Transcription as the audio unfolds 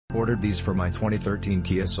Ordered these for my 2013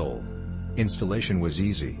 Kia Soul. Installation was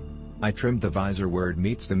easy. I trimmed the visor where it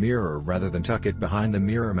meets the mirror rather than tuck it behind the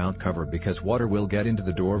mirror mount cover because water will get into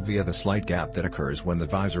the door via the slight gap that occurs when the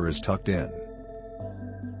visor is tucked in.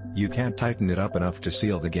 You can't tighten it up enough to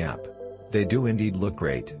seal the gap. They do indeed look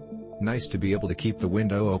great. Nice to be able to keep the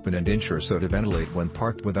window open and ensure so to ventilate when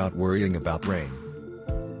parked without worrying about rain.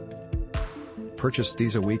 Purchased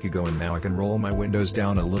these a week ago and now I can roll my windows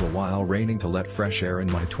down a little while raining to let fresh air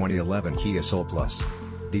in my 2011 Kia Soul Plus.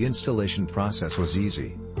 The installation process was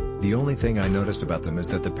easy. The only thing I noticed about them is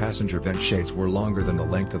that the passenger vent shades were longer than the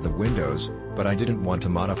length of the windows, but I didn't want to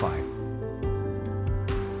modify.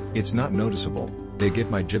 It's not noticeable, they give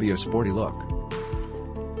my Jeep a sporty look.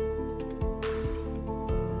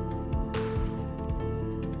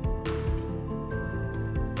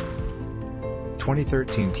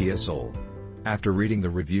 (2013) Kia Soul. After reading the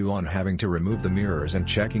review on having to remove the mirrors and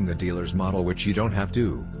checking the dealer's model, which you don't have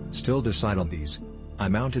to, still decide on these. I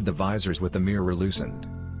mounted the visors with the mirror loosened.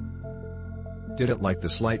 Didn't like the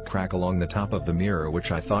slight crack along the top of the mirror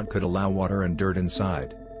which I thought could allow water and dirt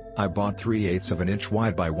inside. I bought 3/8 of an inch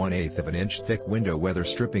wide by 1/8 of an inch thick window weather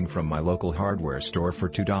stripping from my local hardware store for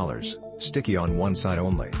 $2, sticky on one side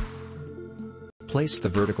only. Placed the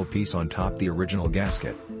vertical piece on top the original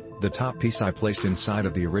gasket. The top piece I placed inside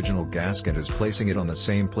of the original gasket as placing it on the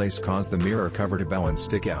same place caused the mirror cover to bow and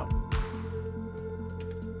stick out.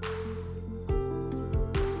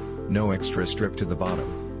 No extra strip to the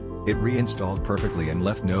bottom. It reinstalled perfectly and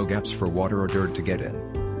left no gaps for water or dirt to get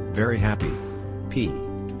in. Very happy.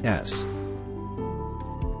 P.S.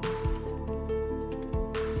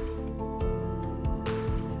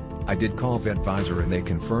 I did call Ventvisor and they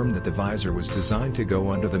confirmed that the visor was designed to go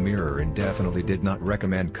under the mirror and definitely did not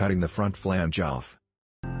recommend cutting the front flange off.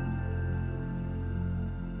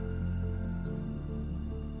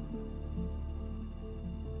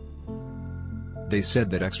 They said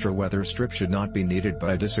that extra weather strip should not be needed, but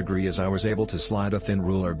I disagree as I was able to slide a thin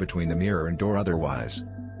ruler between the mirror and door otherwise.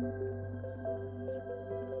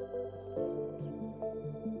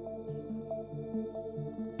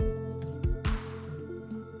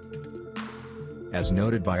 As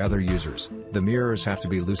noted by other users, the mirrors have to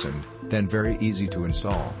be loosened, then very easy to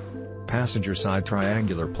install. Passenger side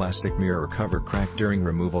triangular plastic mirror cover cracked during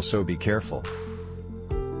removal, so be careful.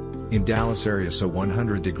 In Dallas area so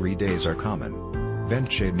 100-degree days are common.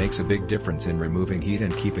 Ventshade makes a big difference in removing heat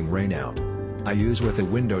and keeping rain out. I use with a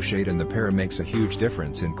window shade and the pair makes a huge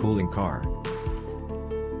difference in cooling car.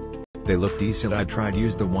 They look decent. I tried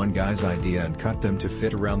use the one guy's idea and cut them to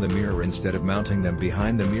fit around the mirror instead of mounting them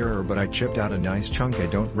behind the mirror, but I chipped out a nice chunk. I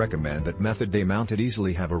don't recommend that method. They mounted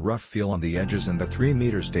easily, have a rough feel on the edges, and the 3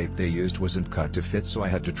 m tape they used wasn't cut to fit, so I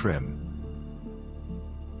had to trim.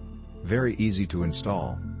 Very easy to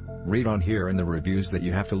install. Read on here in the reviews that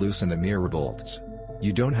you have to loosen the mirror bolts.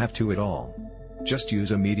 You don't have to at all. Just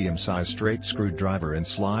use a medium-sized straight screwdriver and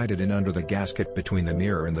slide it in under the gasket between the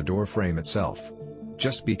mirror and the door frame itself.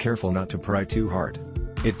 Just be careful not to pry too hard.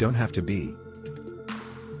 It don't have to be.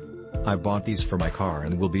 I bought these for my car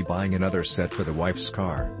and will be buying another set for the wife's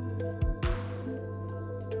car.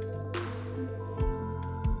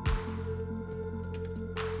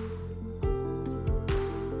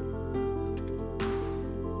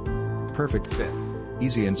 Perfect fit.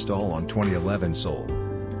 Easy install on 2011 Soul.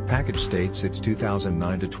 Package states it's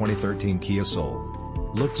 2009 to 2013 Kia Soul.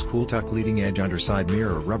 Looks cool. Tuck leading edge underside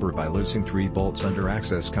mirror rubber by loosening 3 bolts under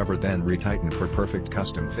access cover, then retighten for perfect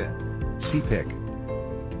custom fit. See pic.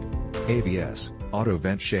 AVS, Auto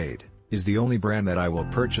Ventshade, is the only brand that I will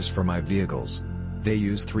purchase for my vehicles. They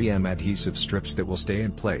use 3M adhesive strips that will stay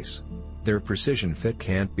in place. Their precision fit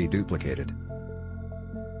can't be duplicated.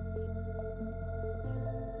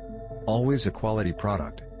 Always a quality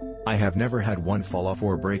product. I have never had one fall off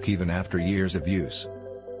or break even after years of use.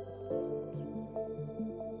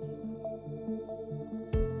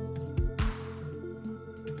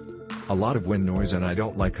 A lot of wind noise and I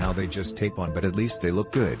don't like how they just tape on, but at least they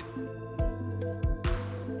look good.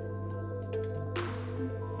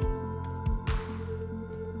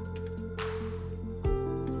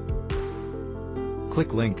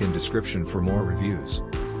 Click link in description for more reviews.